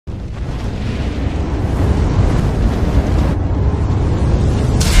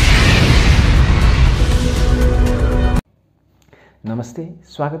नमस्ते,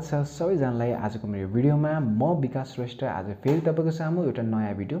 स्वागत छ सबैजनालाई आजको मेरो भिडियोमा। म बikaश श्रेष्ठ आज फेरि तपाईको सामु एउटा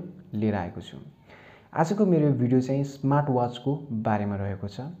नयाँ भिडियो लिएर आएको छु। आजको मेरो भिडियो चाहिँ स्मार्ट वाचको बारेमा रहेको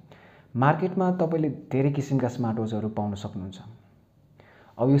छ। मार्केटमा तपाईले धेरै किसिमका स्मार्ट वाचहरू पाउन सक्नुहुन्छ।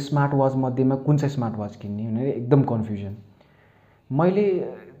 अब यो स्मार्ट वाच मध्येमा कुन चाहिँ स्मार्ट वाच किन्ने भनेर एकदम कन्फ्युजन। मैले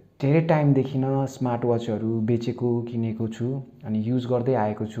धेरै टाइमदेखि न स्मार्ट वाचहरू बेचेको किनेको छु अनि युज गर्दै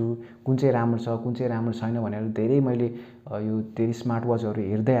आएको छु। कुन चाहिँ राम्रो छ कुन चाहिँ राम्रो छैन भनेर धेरै मैले यो धेरै स्मार्ट वाचहरू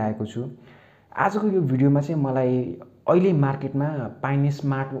हेर्दै आएको छु। आजको यो भिडियोमा चाहिँ मलाई अहिले मार्केटमा पाइने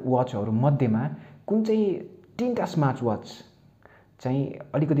स्मार्ट वाचहरू मध्येमा कुन चाहिँ तीनटा स्मार्ट वाच चाहिँ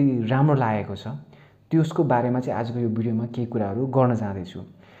अलिकति राम्रो लागेको छ त्यसको बारेमा चाहिँ आजको यो भिडियोमा केही कुराहरू गर्न जाँदै छु।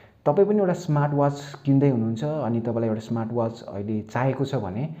 तपाई पनि एउटा स्मार्ट वाच किन्दै हुनुहुन्छ अनि तपाईलाई एउटा स्मार्ट वाच अहिले चाहिएको छ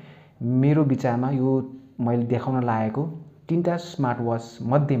भने मेरो विचारमा यो मैले देखाउन लागेको तीनटा स्मार्ट वाच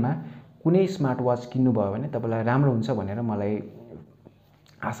मध्येमा कुनै स्मार्ट वाच किन्नु भयो भने तपाईलाई राम्रो हुन्छ भनेर मलाई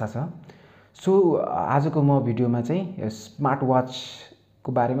आशा छ। सो आजको म भिडियोमा चाहिँ स्मार्ट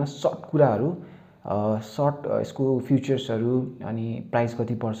वाचको बारेमा सर्ट कुराहरू यसको फिचर्सहरू अनि प्राइस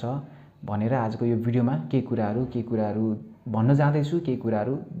कति पर्छ भनेर आजको यो भिडियोमा केही कुराहरू भन्न जाँदै छु, केही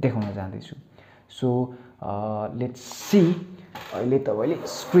कुराहरू देखाउन जाँदै छु। So let's see. अहिले तपाईले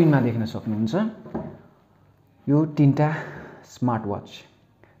स्क्रिनमा देख्न सक्नुहुन्छ यो तीनटा स्मार्ट वाच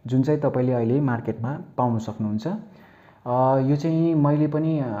जुन चाहिँ तपाईले अहिले मार्केटमा पाउन सक्नुहुन्छ। यो चाहिँ मैले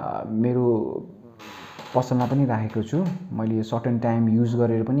पनि मेरो पसलमा पनि राखेको छु। मैले यो सर्टेन टाइम युज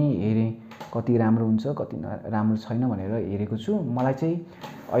गरेर पनि हेरेँ कति राम्रो हुन्छ कति राम्रो छैन भनेर हेरेको छु। मलाई चाहिँ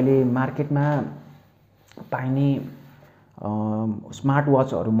अहिले मार्केटमा पाइने स्मार्ट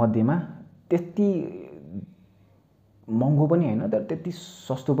वाचहरू मध्येमा त्यति महँगो पनि हैन तर त्यति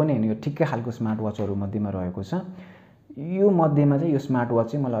सस्तो पनि हैन, यो ठिक्कै खालको स्मार्ट वाचहरू मध्येमा रहेको छ। यो मध्येमा चाहिँ यो स्मार्ट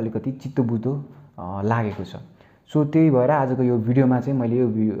वाच चाहिँ मलाई अलिकति चित्तबुद्धो लागेको छ। सो त्यही भएर आजको यो भिडियोमा चाहिँ मैले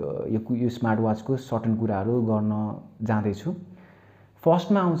यो स्मार्ट वाचको सर्टेन कुराहरू गर्न जाँदै छु।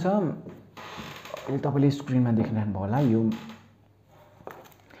 फर्स्टमा आउँछ अहिले तपाईले स्क्रिनमा देखिरहनु भयो होला यो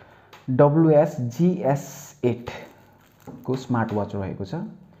WSGS8 को स्मार्ट वाच रहेको छ।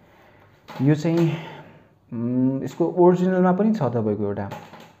 यो चाहिँ यसको ओरिजिनलमा पनि छ तपाईको एउटा,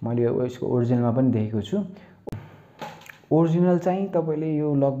 मैले यसको ओरिजिनलमा पनि देखेको छु। ओरिजिनल चाहिँ तपाईले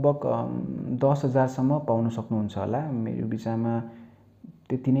यो लगभग 10,000 सम्म पाउन सक्नुहुन्छ होला। मेरो विचारमा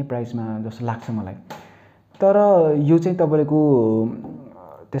त्यति नै प्राइसमा जस्तो लाग्छ मलाई। तर यो चाहिँ तपाईको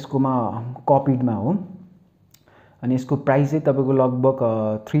त्यसकोमा कपिडमा हो अनि यसको प्राइस चाहिँ तपाईको लगभग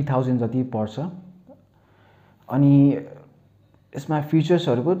 3000 जति पर्छ। अनि यसमा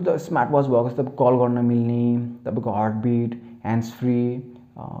फिचर्सहरुको स्मार्ट वाच भएको जस्तो कल गर्न मिल्ने, तपाईको हार्टबिट, ह्यान्ड्स फ्री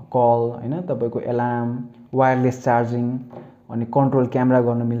कल हैन, तपाईको अलार्म, वायरलेस चार्जिङ अनि कन्ट्रोल क्यामेरा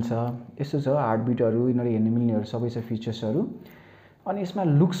गर्न मिल्छ। यस्तो छ हार्टबिटहरु यिनीहरु हेर्न मिल्नेहरु सबै छ फिचर्सहरु। अनि यसमा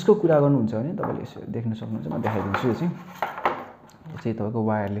लुक्सको कुरा गर्नुहुन्छ भने तपाईले यसो देख्न सक्नुहुन्छ। म देखाइदिन्छु। यो चाहिँ तपाईको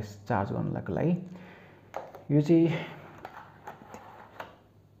वायरलेस चार्ज गर्नको लागि यो चाहिँ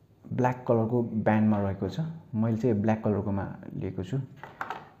ब्ल्याक कलरको ब्यान्डमा रहेको छ। मैले चाहिँ ब्ल्याक कलरकोमा लिएको छु।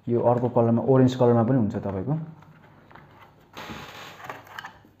 यो अर्को कलरमा ओरेन्ज कलरमा पनि हुन्छ तपाईको।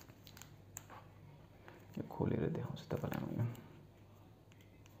 यो खोलेर देखाउँछु तपाईलाई म।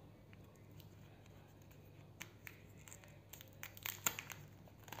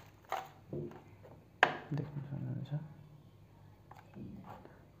 देख्न सक्नुहुन्छ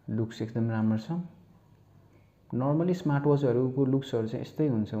लुक्स एकदम राम्रो छ। नर्मली स्मार्ट वाचहरुको लुक्सहरु चाहिँ यस्तै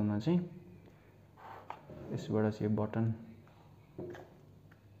हुन्छ उमा चाहिँ। यसबाट चाहिँ बटन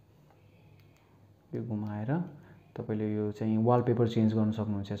यो घुमाएर तपाईले यो चाहिँ वालपेपर चेन्ज गर्न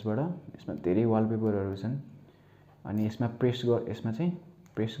सक्नुहुन्छ यसबाट। यसमा धेरै वालपेपरहरु छन् अनि यसमा चाहिँ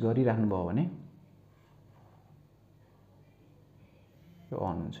प्रेस गरिराख्नु भयो भने यो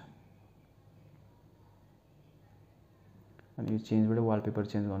अन हुन्छ। अनि यो चेन्जबाट वालपेपर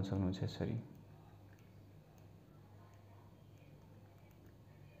चेन्ज गर्न सक्नुहुन्छ यसरी।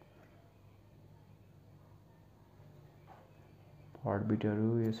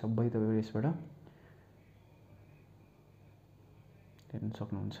 हार्टबिटहरु यो सबै तपाईले यसबाट हेर्न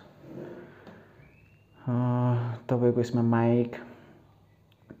सक्नुहुन्छ। तपाईको यसमा माइक,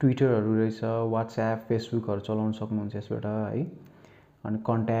 ट्विटरहरु रहेछ, व्हाट्सएप, फेसबुकहरु चलाउन सक्नुहुन्छ यसबाट है। अनि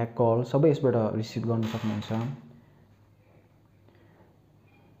कन्ट्याक्ट, कल सबै यसबाट रिसिभ गर्न सक्नुहुन्छ।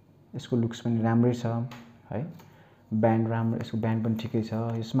 यसको लुक्स पनि राम्रै छ है। ब्यान्ड राम्रो, यसको ब्यान्ड पनि ठिकै छ।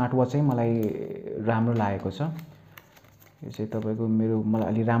 यो स्मार्ट वाच चाहिँ मलाई राम्रो लागेको छ। यो चाहिँ तपाईको मलाई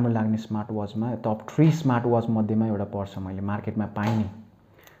अलि राम्रो लाग्ने स्मार्ट वाचमा टप 3 स्मार्ट वाच मध्येमा एउटा पर्छ मैले मार्केटमा पाइने।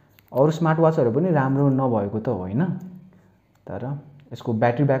 अरु स्मार्ट वाचहरु पनि राम्रो नभएको त होइन, तर यसको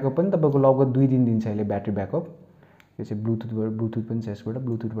ब्याट्री ब्याकअप पनि तपाईको लगभग 2 दिन दिन्छ यसले ब्याट्री ब्याकअप। यो चाहिँ ब्लुटुथ पनि छ यसबाट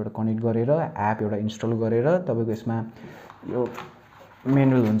ब्लुटुथबाट कनेक्ट गरेर एप एउटा इन्स्टल गरेर तपाईको यसमा यो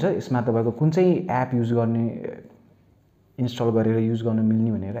मेनुअल हुन्छ यसमा तपाईको कुन चाहिँ एप युज गर्ने इन्स्टल गरेर युज गर्न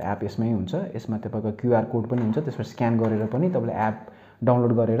मिल्ने भनेर एप यसमै हुन्छ यसमा तपाईको क्यूआर कोड पनि हुन्छ त्यसमा स्क्यान गरेर पनि तपाईले एप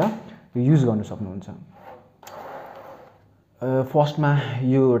डाउनलोड गरेर युज गर्न सक्नुहुन्छ फर्स्टमा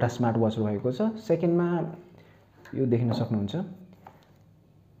यो एउटा स्मार्ट वाच रहेको छ सेकेन्डमा यो देख्न सक्नुहुन्छ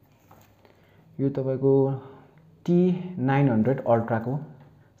यो तपाईको T900 Ultra को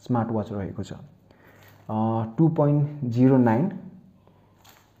स्मार्ट वाच रहेको छ 2.09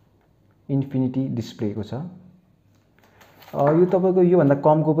 इन्फिनिटी डिस्प्लेको छ यो तपाईको यो भन्दा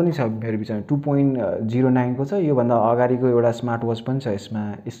कमको पनि छ मेरो विचारमा 2.09 को छ यो भन्दा अगाडिको एउटा स्मार्ट वाच पनि छ यसमा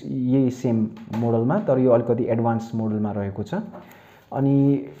यही सेम मोडलमा तर यो अलिकति एडभान्स मोडलमा रहेको छ अनि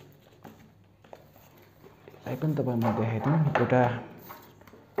यसलाई पनि तपाईलाई म देखाइदिउँ एउटा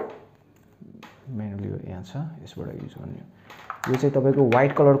मेनुअल यहाँ छ यसबाट युज गर्ने यो चाहिँ तपाईको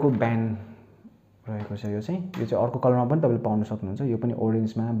व्हाइट कलरको ब्यान्ड रहेको छ यो चाहिँ अर्को कलरमा पनि तपाईले पाउन सक्नुहुन्छ यो पनि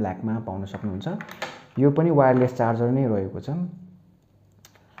ओरेन्जमा ब्ल्याकमा पाउन सक्नुहुन्छ यो पनि वायरलेस चार्जर नै रहेको छ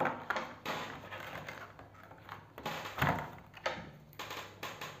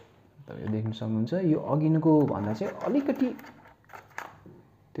तपाईले देख्न सक्नुहुन्छ यो अघिनको भन्दा चाहिँ अलिकति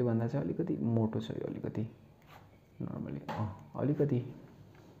त्यो भन्दा चाहिँ अलिकति मोटो छ यो अलिकति नर्मली अलिकति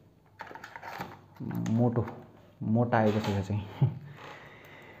मोटा आएको छ यो चाहिँ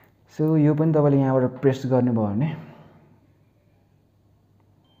सो यो पनि तपाईले यहाँबाट प्रेस गर्नुभयो भने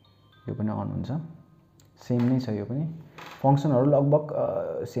यो पनि अन हुन्छ सेम नै छ यो पनि फंक्सनहरु लगभग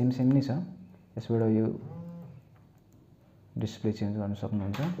सेम नै छ यसबाट यो डिस्प्ले चेन्ज गर्न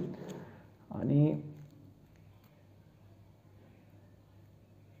सक्नुहुन्छ अनि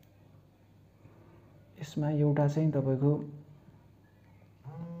यसमा एउटा चाहिँ तपाईको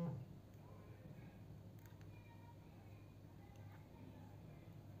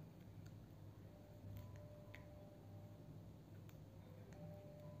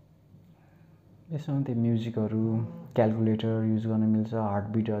यसमा त्यो म्युजिकहरु क्याल्कुलेटर युज गर्न मिल्छ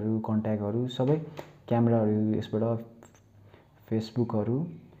हार्टबिटहरु कन्ट्याक्टहरु सबै क्यामेराहरु यसबाट फेसबुकहरु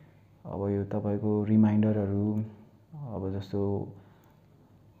अब यो तपाईको रिमाइन्डरहरु अब जस्तो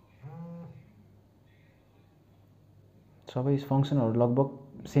सबै फंक्सनहरु लगभग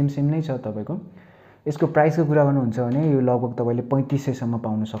सेम नै छ तपाईको यसको प्राइसको कुरा गर्नुहुन्छ भने यो लगभग तपाईले 3500 सम्म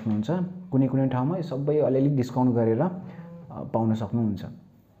पाउन सक्नुहुन्छ कुनै ठाउँमा यो सबै अलिअलि डिस्काउन्ट गरेर पाउन सक्नुहुन्छ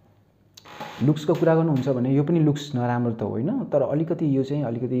लुक्सको कुरा गर्नुहुन्छ भने यो पनि लुक्स नराम्रो त होइन तर अलिकति यो चाहिँ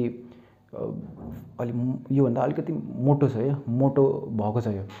अलिकति यो भन्दा अलिकति मोटो छ यो मोटो भएको छ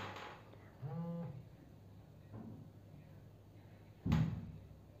यो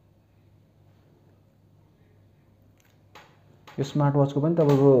स्मार्ट वाचको पनि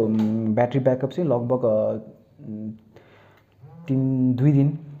तपाईको ब्याट्री ब्याकअप चाहिँ लगभग 3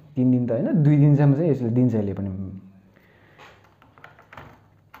 दिन त हैन 2 दिनसम्म चाहिँ यसले दिन्छ यसले पनि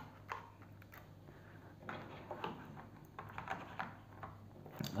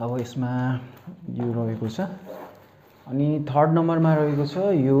अब यसमा यो रहेको छ अनि थर्ड नम्बरमा रहेको छ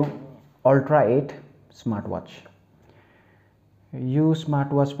यो ultra8 स्मार्ट वाच यो स्मार्ट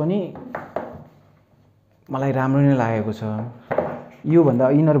वाच पनि मलाई राम्रो नै लागेको छ यो भन्दा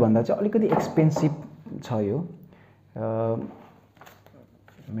इनर भन्दा चाहिँ अलिकति एक्सपेन्सिभ छ यो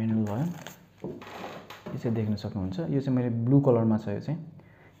मेनुअल भयो यो चाहिँ देख्न सक्नुहुन्छ यो चाहिँ मैले ब्लू कलरमा छ यो चाहिँ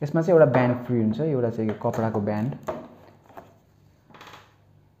यसमा चाहिँ एउटा ब्यान्ड फ्री हुन्छ एउटा चाहिँ कपडाको ब्यान्ड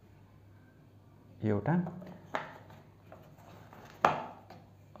एउटा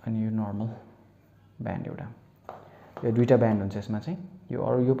अनि यो नर्मल ब्यान्ड एउटा यो दुईटा ब्यान्ड हुन्छ यसमा चाहिँ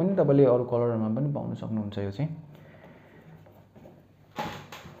यो पनि तपाईले अरु कलरमा पनि पाउन सक्नुहुन्छ यो चाहिँ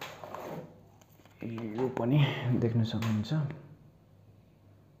यो पनि देख्न सक्नुहुन्छ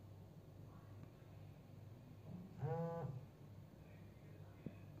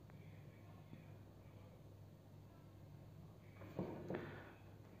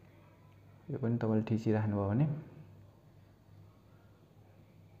यो पनि तपाईले ठिसी राख्नुभयो भने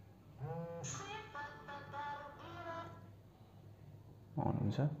अन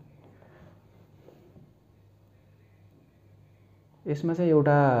हुन्छ यसमा चाहिँ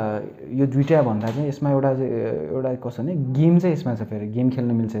एउटा यो दुईटा भन्दा चाहिँ यसमा एउटा कस्तो भने गेम चाहिँ यसमा छ फेरि गेम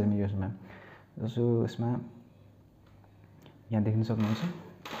खेल्न मिल्छ यसमा जस्तो यसमा यहाँ देख्न सक्नुहुन्छ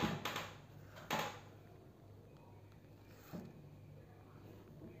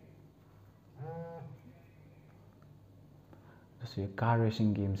जस्तो यो कार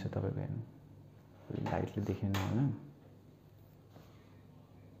रेसिङ गेम छ तपाईको हेर्नु लाइटले देखिएन हैन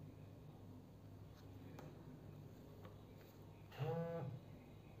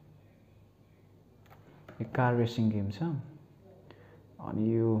यो कार रेसिङ गेम छ अनि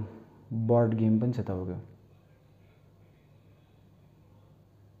यो बर्ड गेम पनि छ तपाईको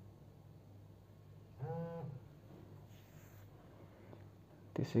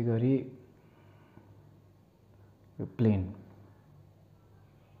त्यसैगरी यो प्लेन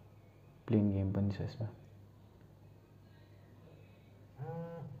गेम पनि छ यसमा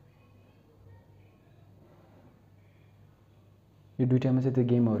यो दुईटामा चाहिँ त्यो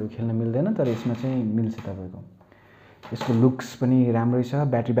गेमहरु खेल्न मिल्दैन तर यसमा चाहिँ मिल्छ तपाईको यसको लुक्स पनि राम्रै छ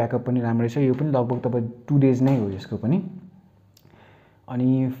ब्याट्री ब्याकअप पनि राम्रै छ यो पनि लगभग तपाई 2 डेज नै हो यसको पनि अनि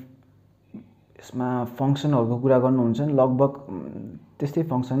यसमा फंक्सनहरुको कुरा गर्नुहुन्छ भने लगभग त्यस्तै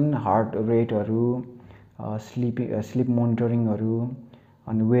फंक्सन हार्ट रेटहरु स्लिप मोनिटरिङहरु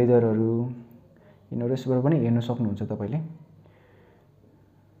अनि वेदरहरु यिनीहरु यसबाट पनि हेर्न सक्नुहुन्छ तपाईले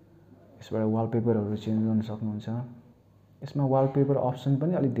यसबाट वालपेपरहरु चेन्ज गर्न सक्नुहुन्छ यसमा वालपेपर अप्सन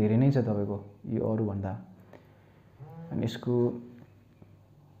पनि अलि धेरै नै छ तपाईको यो अरु भन्दा अनि यसको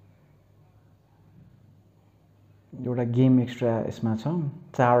एउटा गेम एक्स्ट्रा यसमा छ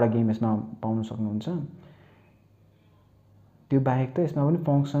 4 वटा गेम यसमा पाउन सक्नुहुन्छ त्यो बाहेक त यसमा पनि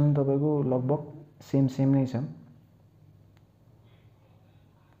फंक्सन तपाईको लगभग सेम नै छ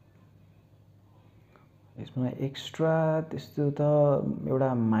यसमा एक्स्ट्रा त्यस्तो त एउटा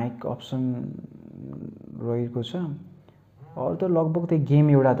माइक अप्सन रहेको छ अरु त लगभग त्यही गेम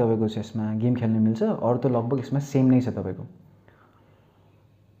एउटा तपाईको छ यसमा गेम खेल्न मिल्छ अरु त लगभग यसमा सेम नै छ तपाईको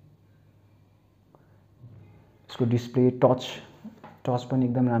यसको डिस्प्ले टच पनि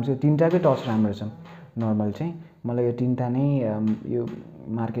एकदम राम्रो छ तीनटाकै टच राम्रो छ नर्मल चाहिँ मलाई यो तीनटा नै यो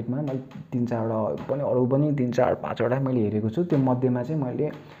मार्केटमा मैले 3-4 वटा पनि अरु पनि 3-4-5 वटा मैले हेरेको छु त्यो मध्येमा चाहिँ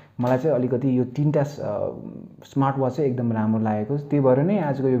मलाई चाहिँ अलिकति यो तीनटा स्मार्ट वाच चाहिँ एकदम राम्रो लागेको त्यही भएर नै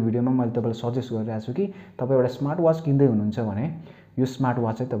आजको यो भिडियोमा मैले तपाईलाई सजेस्ट गरिरहेको छु कि तपाई एउटा स्मार्ट वाच किन्दै हुनुहुन्छ भने यो स्मार्ट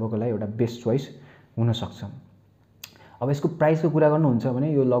वाच चाहिँ तपाईको लागि एउटा बेस्ट चोइस हुन सक्छ अब यसको प्राइसको कुरा गर्नुहुन्छ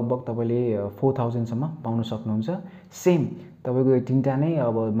भने यो लगभग तपाईले 4000 सम्म पाउन सक्नुहुन्छ सेम तपाईको यो तीनटा नै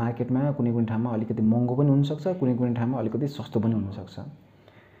अब मार्केटमा कुनै ठाउँमा अलिकति महँगो पनि हुन सक्छ कुनै ठाउँमा अलिकति सस्तो पनि हुन सक्छ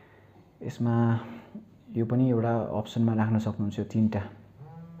यसमा यो पनि एउटा अप्सनमा राख्न सक्नुहुन्छ यो तीनटा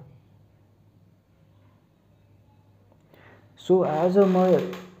सो आज म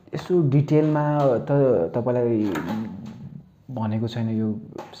यसो डिटेलमा त तपाईलाई भनेको छैन यो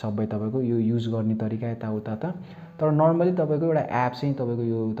सबै तपाईको यो युज गर्ने तरिका यताउता त तर नर्मली तपाईको एउटा एप चाहिँ तपाईको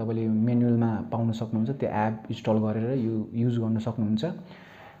यो तपाईले मेनुअलमा पाउन सक्नुहुन्छ त्यो एप इन्स्टल गरेर यो युज गर्न सक्नुहुन्छ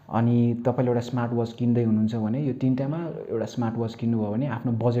अनि तपाईले एउटा स्मार्ट वाच किन्दै हुनुहुन्छ भने यो तीनटामा एउटा स्मार्ट वाच किन्नुभयो भने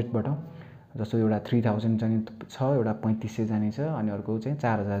आफ्नो बजेटबाट जस्तो एउटा 3000 जाने छ एउटा 3500 जाने छ अनि अर्को चाहिँ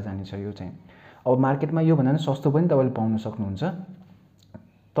 4000 जाने छ यो चाहिँ अब मार्केटमा यो भन्दा सस्तो पनि तपाईले पाउन सक्नुहुन्छ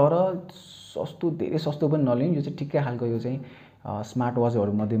तर सस्तो धेरै सस्तो पनि नलिनु यो चाहिँ ठिक्कै खालको यो चाहिँ स्मार्ट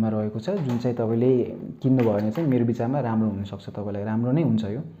वाचहरु मध्येमा रहेको छ जुन चाहिँ तपाईले किन्नु भयो भने चाहिँ मेरो विचारमा राम्रो हुन सक्छ तपाईलाई राम्रो नै हुन्छ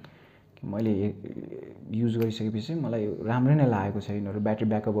यो मैले युज गरिसकेपछि मलाई राम्रो नै लागेको छ यिनीहरु ब्याट्री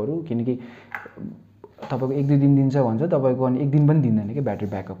ब्याकअपहरु किनकि तपाईको 1-2 दिन दिन्छ भन्छ तपाईको अनि 1 दिन पनि दिँदैन के ब्याट्री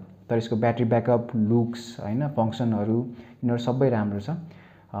ब्याकअप तर यसको ब्याट्री ब्याकअप लुक्स हैन फंक्सनहरु यिनीहरु सबै राम्रो छ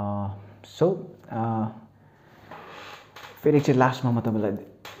सो फेरि एकचोटी लास्टमा म तपाईलाई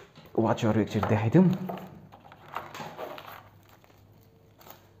वाचहरु एकचोटी देखाइदिउँ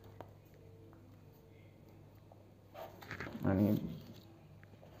अनि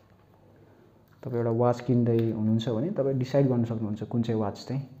तपाई एउटा वाच किन्दै हुनुहुन्छ भने तपाई डिसाइड गर्न सक्नुहुन्छ कुन चाहिँ वाच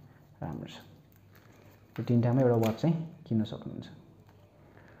चाहिँ राम्रो छ यो तीनटामा एउटा वाच चाहिँ किन्न सक्नुहुन्छ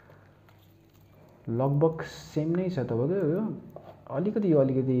लगभग सेम नै छ तपाईको यो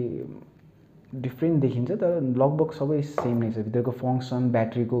अलिकति डिफरेन्ट देखिन्छ तर लगभग सबै सेम नै छ भित्रको फंक्सन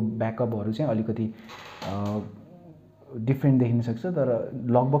ब्याट्रीको ब्याकअपहरु चाहिँ अलिकति डिफरेन्ट देखिन सक्छ तर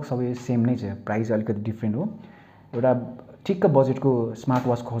लगभग सबै सेम नै छ प्राइस अलिकति डिफरेन्ट हो एउटा ठिक्क बजेटको स्मार्ट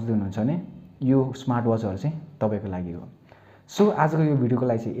वाच खोज्दै हुनुहुन्छ भने यो स्मार्ट वाचहरु चाहिँ तपाईको लागि हो सो आजको यो भिडियोको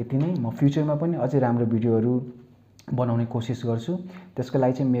लागि चाहिँ यति नै म फ्युचरमा पनि अझै राम्रो भिडियोहरु बनाउने कोसिस गर्छु त्यसको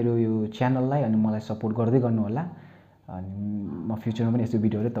लागि चाहिँ मेरो यो च्यानललाई अनि मलाई सपोर्ट गर्दै गर्नु होला अनि म फ्युचरमा पनि यस्तो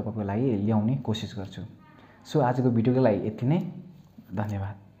भिडियोहरु तपाईको लागि ल्याउने कोसिस गर्छु सो आजको भिडियोको लागि यति नै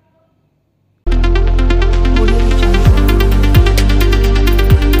धन्यवाद